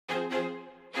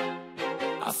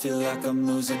I feel like I'm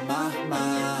losing my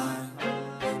mind.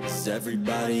 Is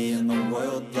everybody in the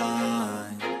world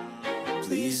blind?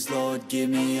 Please, Lord, give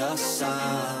me a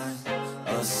sign,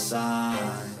 a sign.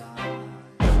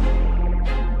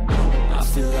 I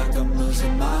feel like I'm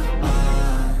losing my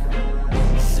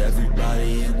mind. Is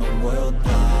everybody in the world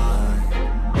blind?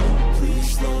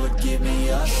 Please, Lord, give me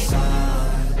a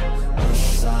sign, a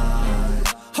sign.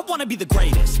 I wanna be the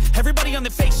greatest. Everybody on the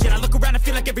fake shit. I look around and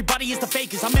feel like everybody is the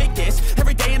fakest. I make this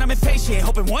every day and I'm impatient,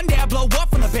 hoping one day I blow up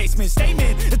from the basement.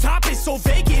 Statement, the top is so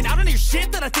vacant. I don't hear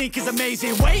shit that I think is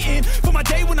amazing. Waiting for my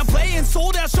day when I'm playing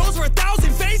sold out shows for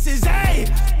 1,000 faces. Hey,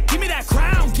 give me that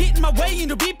crown, get in my way and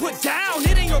to be put down.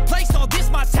 It ain't your place, all this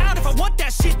my town. If I want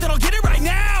that shit, then I'll get it right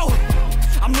now.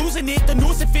 I'm losing it, the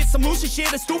noose it fits, I'm losing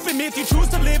shit. A stupid myth, you choose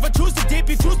to live or choose to dip.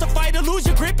 You choose to fight or lose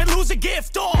your grip and lose a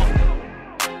gift.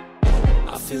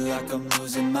 I feel like I'm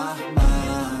losing my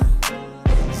mind.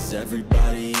 Is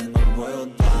everybody in the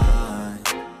world blind?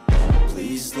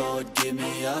 Please, Lord, give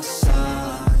me a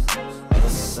sign, a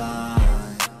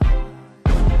sign.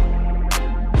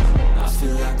 I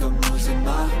feel like I'm losing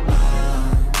my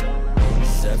mind.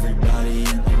 Is everybody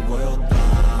in the world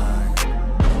blind?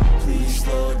 Please,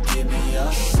 Lord, give me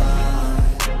a sign,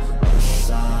 a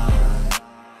sign.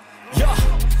 Yeah.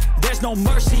 There's no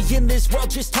mercy in this world,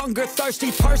 just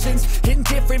hunger-thirsty persons in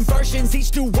different versions,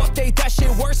 each new update, that shit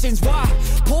worsens. Why?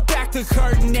 Pull back the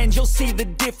curtain and you'll see the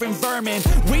different vermin.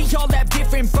 We all have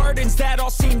different burdens that all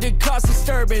seem to cause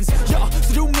disturbance. Yo,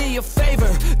 so do me a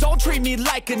favor, don't treat me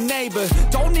like a neighbor.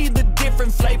 Don't need the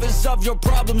different flavors of your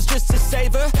problems just to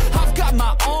savor. I've got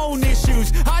my own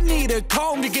issues, I need a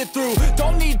comb to get through.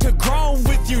 Don't need to groan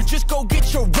with you, just go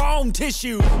get your own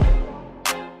tissue.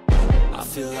 I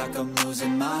feel like I'm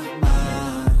losing my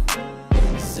mind.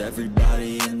 Is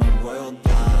everybody in the world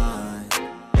blind?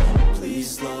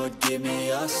 Please, Lord, give me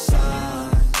a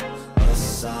sign, a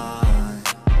sign.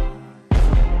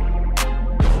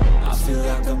 I feel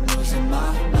like I'm losing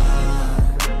my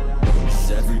mind.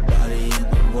 Is everybody in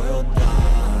the world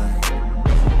blind?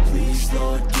 Please,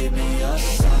 Lord, give me a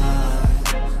sign,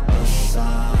 a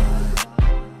sign.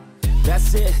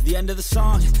 That's it, the end of the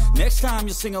song. Next time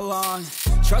you'll sing along.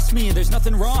 Trust me, there's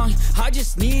nothing wrong. I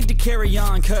just need to carry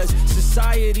on, cause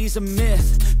society's a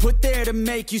myth put there to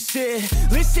make you sit.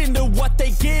 Listen to what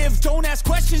they give. Don't ask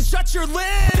questions, shut your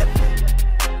lid.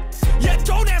 Yeah,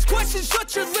 don't ask questions,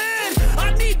 shut your lid.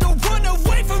 I need to run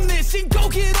away from this and go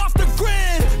get off the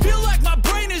grid. Feel like my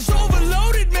brain is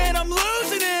overloaded, man, I'm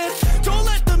losing it. Don't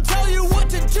let them tell you what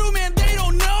to do, man, they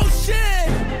don't know shit.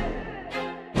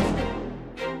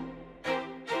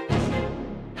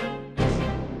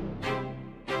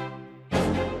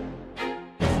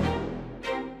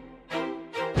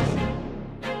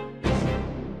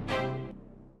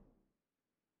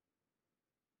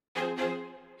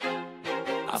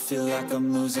 I feel like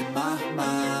I'm losing my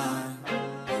mind.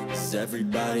 Is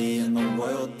everybody in the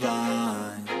world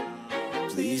blind?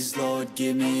 Please, Lord,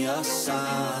 give me a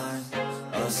sign,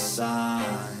 a sign.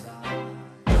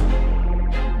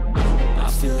 I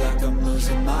feel like I'm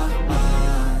losing my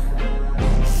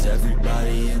mind. Is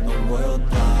everybody in the world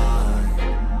blind?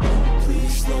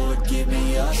 Please, Lord, give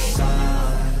me a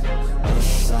sign, a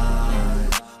sign.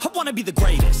 I wanna be the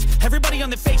greatest. Everybody on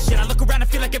the fake shit. I look around and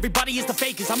feel like everybody is the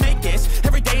fakest. I make this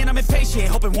every day and I'm impatient,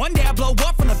 hoping one day I blow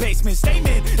up from the basement.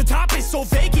 Statement, the top is so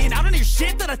vacant. I don't hear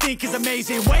shit that I think is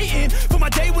amazing. Waiting for my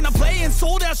day when I'm playing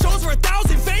sold out shows for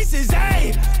 1,000 faces.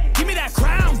 Hey, give me that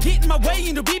crown, get in my way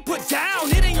and to be put down.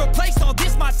 It ain't your place, all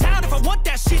this my town. If I want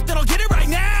that shit, then I'll get it right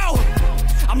now.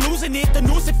 I'm losing it, the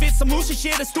noose it fits, I'm losing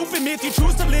shit. A stupid myth, you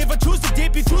choose to live or choose to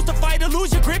dip. You choose to fight or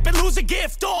lose your grip and lose a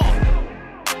gift.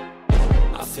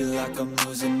 I feel like I'm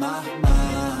losing my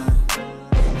mind.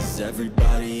 Is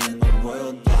everybody in the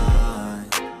world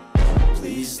blind?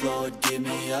 Please, Lord, give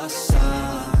me a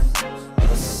sign,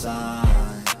 a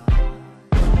sign.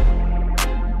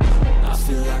 I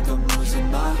feel like I'm losing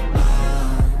my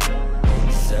mind.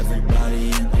 Is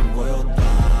everybody in the world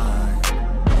blind?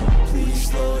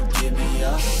 Please, Lord, give me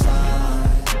a sign,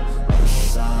 a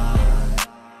sign.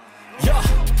 Yeah.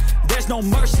 There's no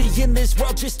mercy in this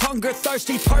world, just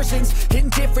hunger-thirsty persons in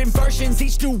different versions,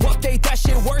 each new update, that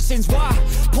shit worsens. Why?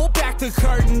 Pull back the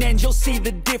curtain and you'll see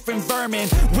the different vermin.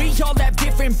 We all have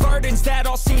different burdens that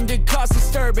all seem to cause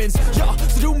disturbance. Yo,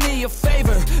 so do me a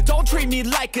favor, don't treat me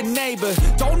like a neighbor.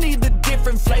 Don't need the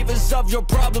different flavors of your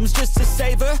problems just to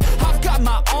savor. I've got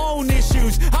my own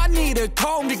issues, I need a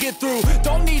comb to get through.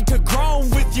 Don't need to groan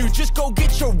with you, just go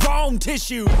get your own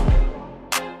tissue.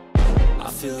 I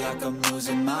feel like I'm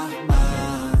losing my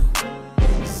mind.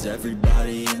 Is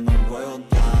everybody in the world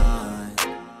blind?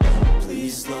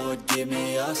 Please, Lord, give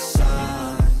me a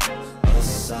sign, a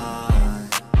sign. sign.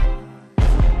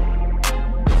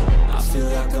 I feel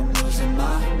like I'm losing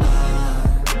my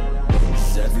mind.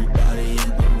 Is everybody in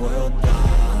the world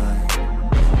blind?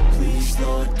 Please,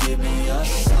 Lord, give me a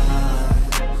sign,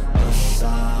 a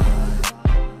sign.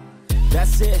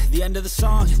 That's it, the end of the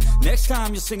song. Next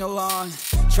time you'll sing along.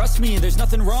 Trust me, there's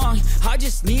nothing wrong. I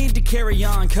just need to carry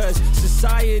on, cause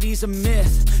society's a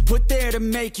myth put there to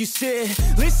make you sit.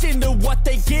 Listen to what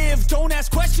they give. Don't ask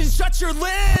questions, shut your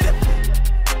lid.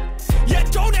 Yeah,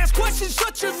 don't ask questions,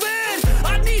 shut your lid.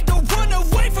 I need to run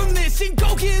away from this and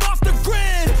go get off the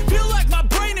grid. Feel like my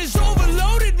brain is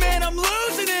overloaded, man, I'm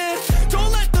losing it.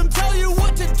 Don't let them tell you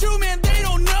what to do, man, they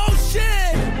don't know shit.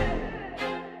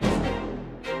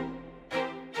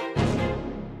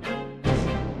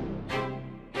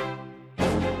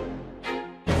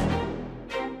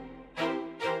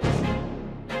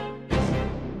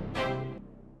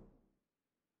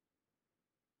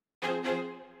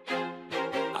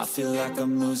 I feel like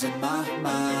I'm losing my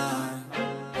mind.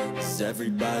 Is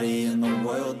everybody in the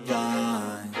world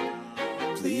blind?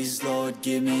 Please, Lord,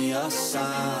 give me a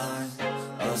sign,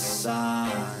 a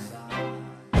sign.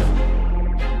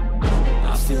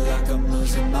 I feel like I'm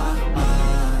losing my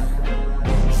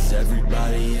mind. Is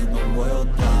everybody in the world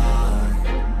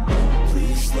blind?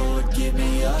 Please, Lord, give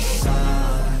me a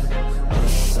sign, a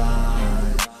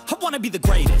sign. I wanna be the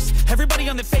greatest. Everybody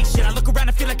on the fake shit. I look around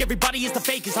and feel like everybody is the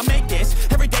fakest. I make this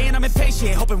every day and I'm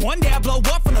impatient, hoping one day I blow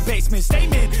up from the basement.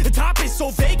 Statement, the top is so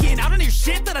vacant. I don't hear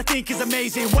shit that I think is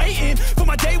amazing. Waiting for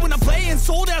my day when I'm playing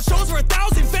sold out shows for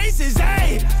 1,000 faces.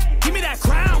 Hey, give me that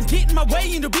crown, get in my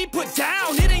way and to be put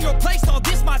down. It ain't your place, all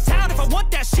this my town. If I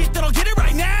want that shit, then I'll get it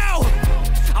right now.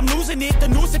 I'm losing it, the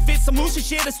noose it fits. I'm losing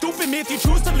shit, a stupid myth. You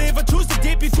choose to live or choose to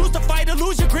dip. You choose to fight or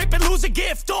lose your grip and lose a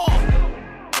gift.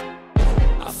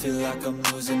 I feel like I'm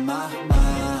losing my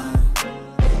mind.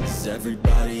 Is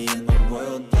everybody in the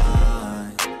world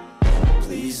blind?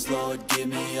 Please, Lord, give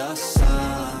me a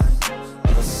sign,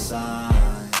 a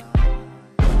sign.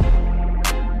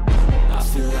 I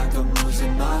feel like I'm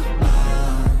losing my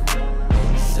mind.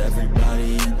 Is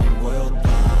everybody in the world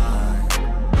blind?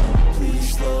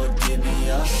 Please, Lord, give me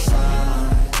a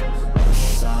sign, a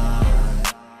sign.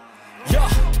 Yeah.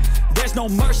 There's no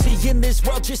mercy in this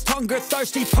world, just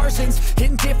hunger-thirsty persons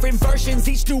in different versions.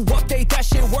 Each new update, that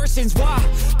shit worsens. Why?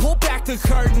 Pull back the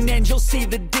curtain and you'll see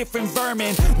the different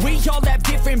vermin. We all have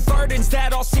different burdens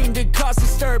that all seem to cause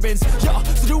disturbance. Yo,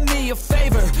 so do me a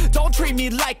favor, don't treat me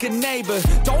like a neighbor.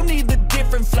 Don't need the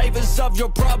different flavors of your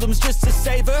problems just to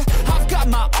savor. I've got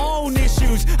my own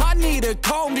issues, I need a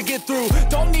comb to get through.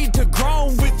 Don't need to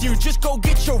groan with you, just go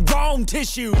get your own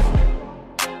tissue.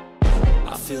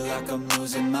 I feel like I'm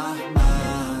losing my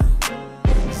mind.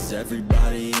 Is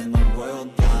everybody in the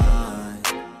world blind?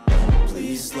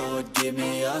 Please, Lord, give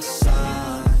me a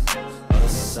sign, a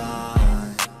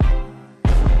sign.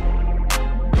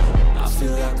 I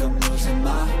feel like I'm losing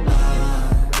my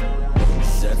mind.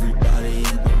 Is everybody in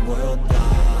the world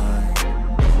blind?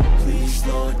 Please,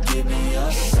 Lord, give me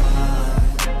a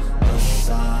sign, a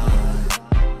sign.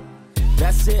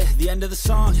 That's it, the end of the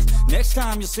song. Next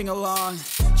time you'll sing along.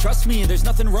 Trust me, there's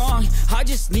nothing wrong. I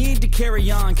just need to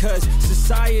carry on, cause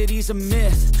society's a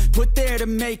myth put there to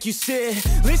make you sit.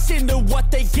 Listen to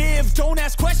what they give. Don't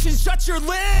ask questions, shut your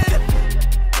lid.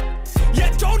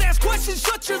 Yeah, don't ask questions,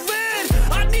 shut your lid.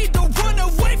 I need to run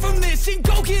away from this and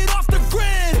go get off the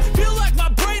grid. Feel like my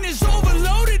brain is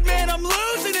overloaded, man, I'm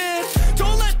losing it.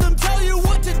 Don't let them tell you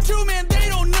what to do, man, they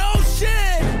don't know shit.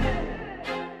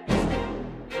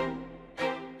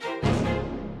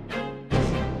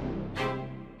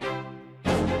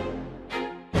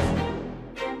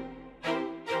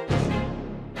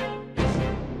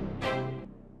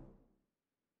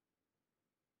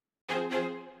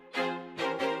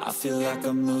 I feel like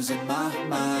I'm losing my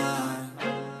mind.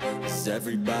 Is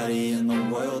everybody in the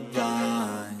world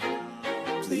blind?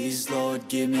 Please, Lord,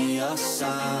 give me a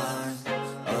sign,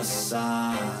 a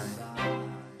sign.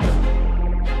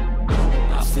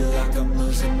 I feel like I'm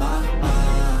losing my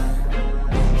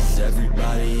mind. Is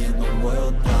everybody in the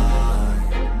world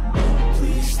blind?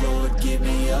 Please, Lord, give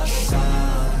me a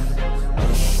sign,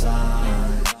 a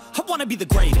sign. I wanna be the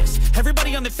greatest.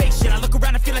 Everybody on the fake shit. I look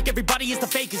around and feel like everybody is the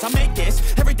fakest. I make this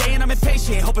every day and I'm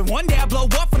impatient, hoping one day I blow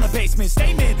up from the basement.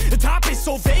 Statement, the top is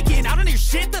so vacant. I don't hear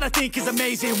shit that I think is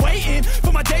amazing. Waiting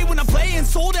for my day when I'm playing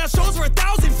sold out shows for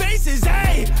 1,000 faces.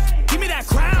 Hey, give me that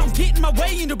crown, get in my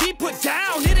way and to be put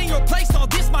down. It ain't your place, all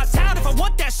this my town. If I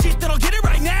want that shit, then I'll get it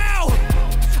right now.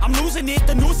 I'm losing it,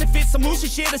 the noose it fits. I'm losing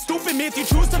shit, a stupid myth. You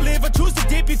choose to live or choose to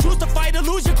dip. You choose to fight or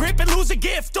lose your grip and lose a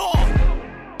gift.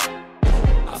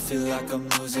 I feel like I'm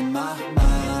losing my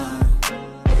mind.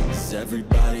 Is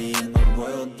everybody in the world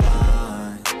world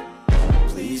blind.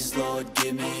 Please, Lord,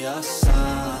 give me a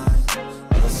sign,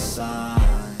 a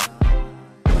sign.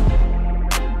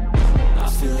 I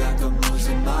feel like I'm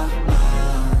losing my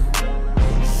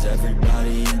mind. Is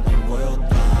everybody in the world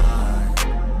blind?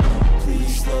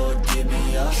 Please, Lord, give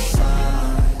me a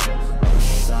sign, a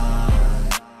sign.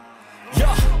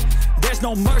 Yeah. There's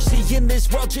no mercy in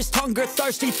this world, just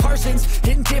hunger-thirsty persons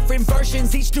in different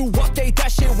versions. Each new update,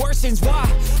 that shit worsens. Why?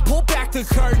 Pull back the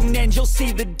curtain and you'll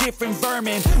see the different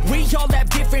vermin. We all have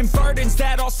different burdens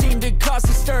that all seem to cause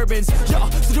disturbance. Yo,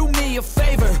 so do me a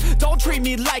favor, don't treat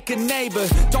me like a neighbor.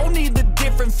 Don't need the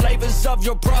different flavors of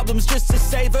your problems just to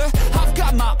savor. I've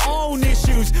got my own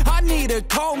issues, I need a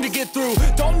comb to get through.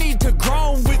 Don't need to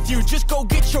groan with you, just go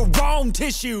get your own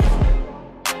tissue.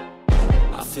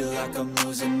 I feel like I'm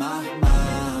losing my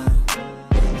mind.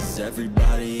 Is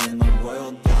everybody in the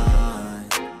world blind?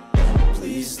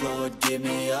 Please, Lord, give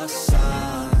me a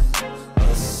sign,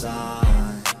 a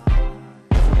sign.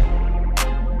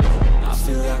 I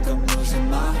feel like I'm losing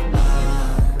my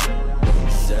mind.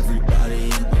 Is everybody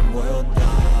in the world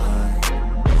blind?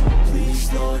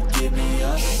 Please, Lord, give me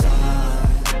a sign,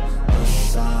 a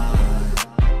sign.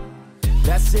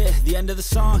 That's it, the end of the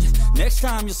song. Next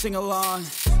time you'll sing along.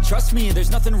 Trust me, there's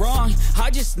nothing wrong. I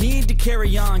just need to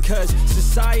carry on, cause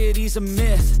society's a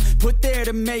myth put there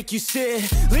to make you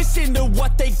sit. Listen to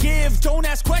what they give. Don't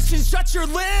ask questions, shut your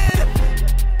lid.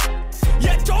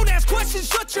 Yeah, don't ask questions,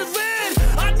 shut your lid.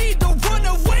 I need to run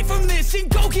away from this and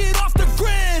go get off the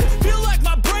grid. Feel like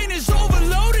my brain is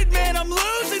overloaded, man, I'm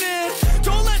losing it.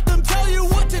 Don't let them tell you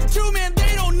what to do, man,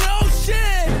 they don't know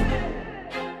shit.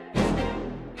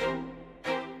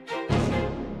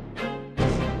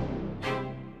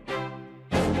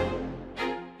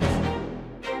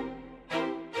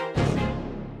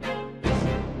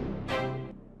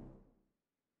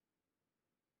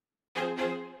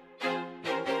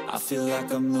 I feel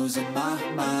like I'm losing my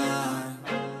mind.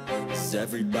 Is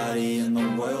everybody in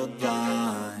the world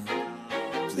blind?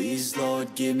 Please,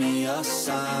 Lord, give me a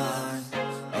sign,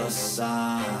 a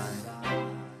sign.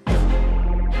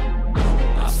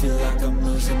 I feel like I'm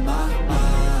losing my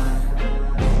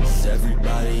mind. Is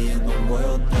everybody in the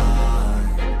world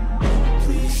blind?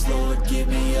 Please, Lord, give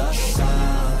me a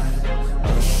sign,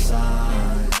 a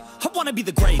sign. I wanna be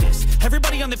the greatest.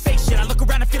 Everybody on the fake shit. I look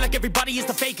around and feel like everybody is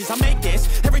the fakest. I make this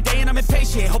every day and I'm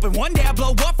impatient, hoping one day I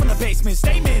blow up from the basement.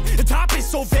 Statement, the top is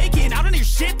so vacant. I don't hear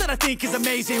shit that I think is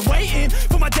amazing. Waiting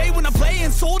for my day when I'm playing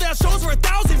sold out shows for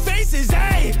 1,000 faces.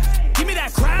 Hey, give me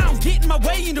that crown, get in my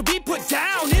way and to be put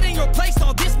down. It ain't your place,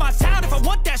 no, this my town. If I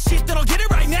want that shit, then I'll get it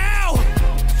right now.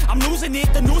 I'm losing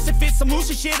it, the noose it fits, some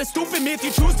losing shit. A stupid myth,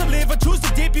 you choose to live or choose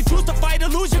to dip. You choose to fight or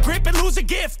lose your grip and lose a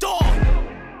gift. Oh,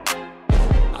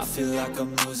 I feel like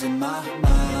I'm losing my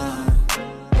mind.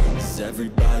 Is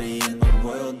everybody in the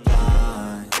world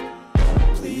blind?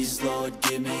 Please, Lord,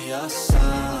 give me a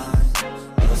sign,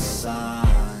 a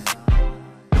sign.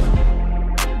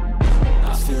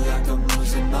 I feel like I'm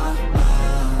losing my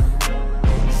mind.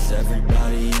 Is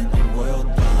everybody in the world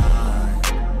blind?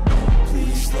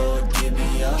 Please, Lord, give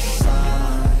me a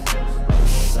sign, a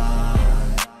sign.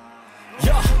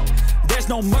 yeah. There's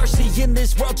no mercy in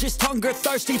this world, just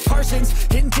hunger-thirsty persons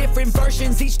in different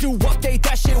versions. Each new update,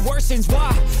 that shit worsens.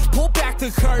 Why? Pull back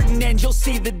the curtain and you'll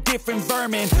see the different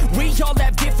vermin. We all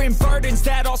have different burdens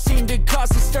that all seem to cause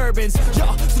disturbance.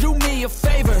 Yo, so do me a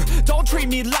favor, don't treat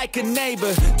me like a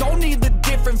neighbor. Don't need the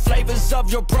different flavors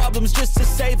of your problems just to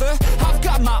savor. I've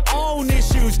got my own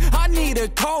issues, I need a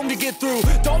comb to get through.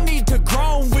 Don't need to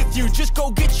groan with you, just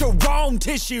go get your own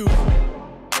tissue.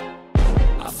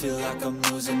 I feel like I'm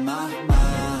losing my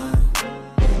mind.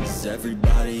 Is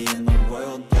everybody in the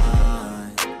world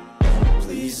blind?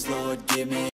 Please, Lord, give me